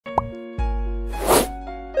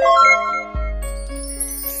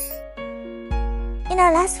In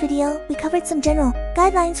our last video, we covered some general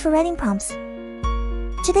guidelines for writing prompts.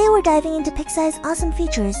 Today we're diving into PixAI's awesome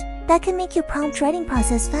features that can make your prompt writing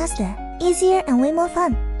process faster, easier, and way more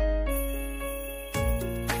fun.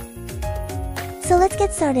 So let's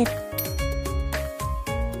get started.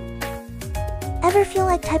 Ever feel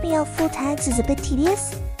like typing out full tags is a bit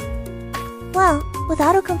tedious? Well, with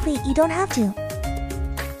Autocomplete you don't have to.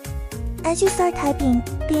 As you start typing,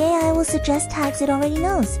 the AI will suggest tags it already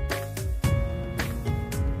knows.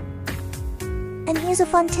 And here's a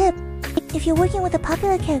fun tip. If you're working with a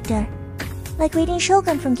popular character, like raiding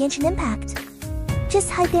Shogun from Genshin Impact, just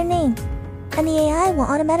hide their name, and the AI will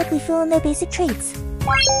automatically fill in their basic traits.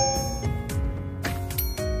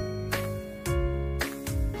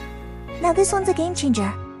 Now this one's a game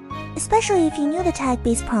changer, especially if you knew the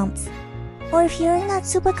tag-based prompts, or if you're not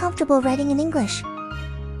super comfortable writing in English.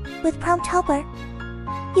 With Prompt Helper,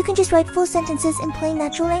 you can just write full sentences in plain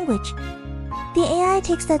natural language. The AI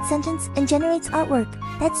takes that sentence and generates artwork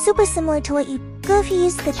that's super similar to what you'd do if you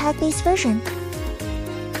used the tag-based version.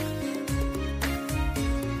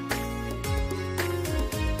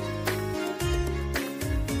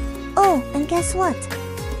 Oh, and guess what?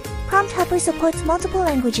 Prompt Helper supports multiple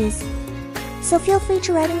languages, so feel free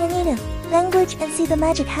to write in your native language and see the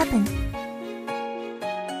magic happen.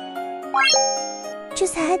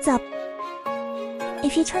 Just a heads up.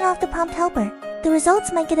 If you turn off the Prompt Helper, the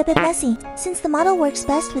results might get a bit messy, since the model works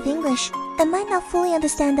best with English and might not fully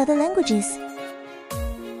understand other languages.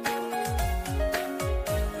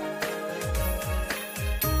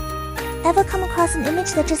 Ever come across an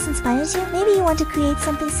image that just inspires you? Maybe you want to create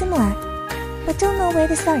something similar, but don't know where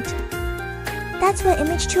to start. That's where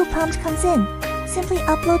Image 2 prompt comes in. Simply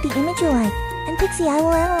upload the image you like, and PixAI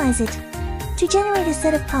will analyze it to generate a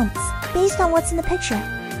set of prompts based on what's in the picture.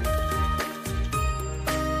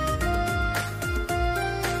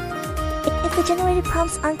 If the generated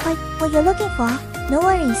prompts aren't quite what you're looking for, no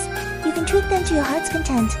worries. You can tweak them to your heart's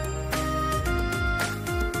content.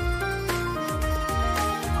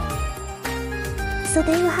 So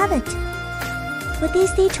there you have it. With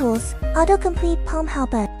these three tools, Autocomplete, Prompt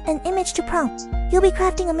Helper, and Image to Prompt, you'll be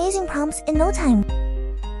crafting amazing prompts in no time.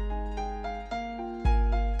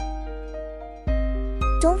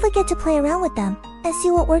 Don't forget to play around with them and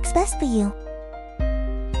see what works best for you.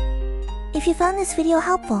 If you found this video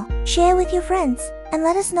helpful, share it with your friends, and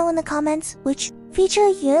let us know in the comments which feature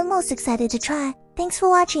you're most excited to try. Thanks for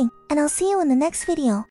watching, and I'll see you in the next video.